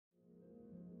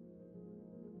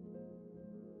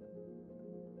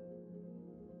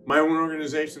My own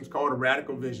organization is called A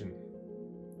Radical Vision.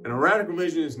 And a radical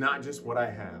vision is not just what I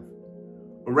have.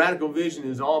 A radical vision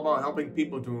is all about helping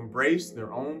people to embrace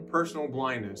their own personal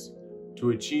blindness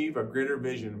to achieve a greater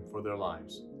vision for their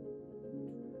lives.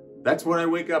 That's what I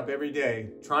wake up every day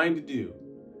trying to do.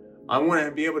 I want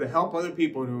to be able to help other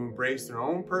people to embrace their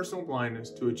own personal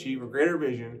blindness to achieve a greater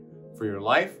vision for your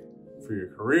life, for your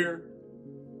career,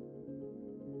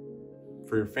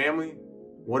 for your family,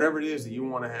 whatever it is that you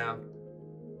want to have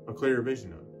a clearer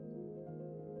vision of.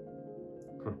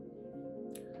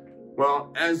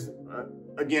 Well, as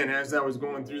I was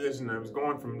going through this and I was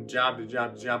going from job to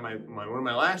job to job, one of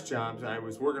my last jobs, I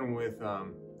was working with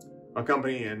a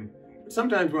company, and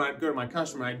sometimes when I'd go to my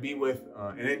customer, I'd be with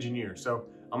an engineer. So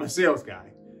I'm a sales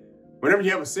guy. Whenever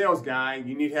you have a sales guy,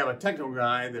 you need to have a technical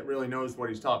guy that really knows what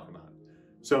he's talking about.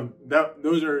 So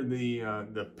those are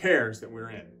the pairs that we're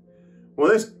in. Well,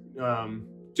 this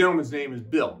gentleman's name is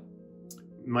Bill,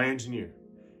 my engineer.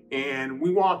 And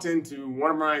we walked into one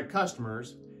of my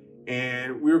customers,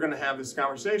 and we were going to have this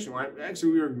conversation.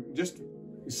 Actually, we were just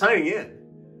signing in.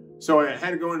 So I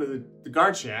had to go into the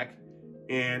guard shack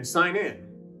and sign in.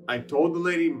 I told the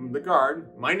lady, the guard,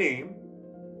 my name,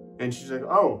 and she's like,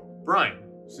 "Oh, Brian."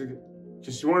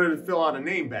 She wanted to fill out a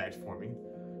name badge for me.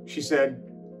 She said,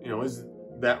 "Is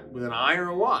that with an I or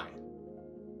a Y?"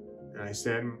 And I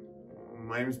said,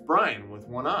 "My name is Brian with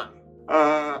one I."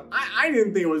 I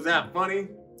didn't think it was that funny.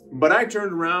 But I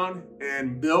turned around,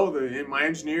 and Bill, my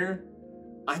engineer,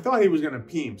 I thought he was going to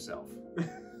pee himself.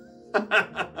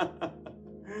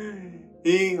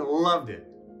 He loved it.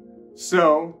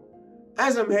 So,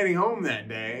 as I'm heading home that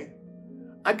day,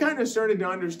 I kind of started to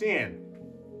understand,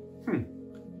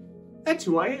 that's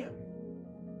who I am.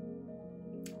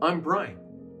 I'm Brian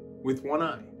with one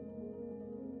eye.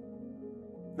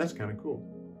 That's kind of cool.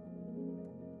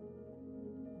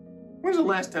 When's the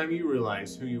last time you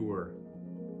realized who you were?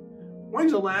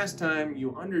 When's the last time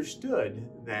you understood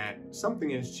that something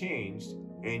has changed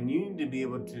and you need to be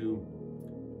able to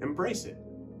embrace it?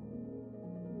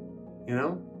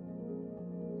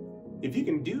 If you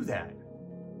can do that,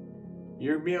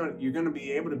 you're going to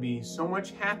be able to be so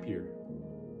much happier.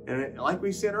 And like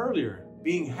we said earlier,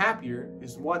 being happier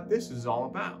is what this is all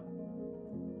about.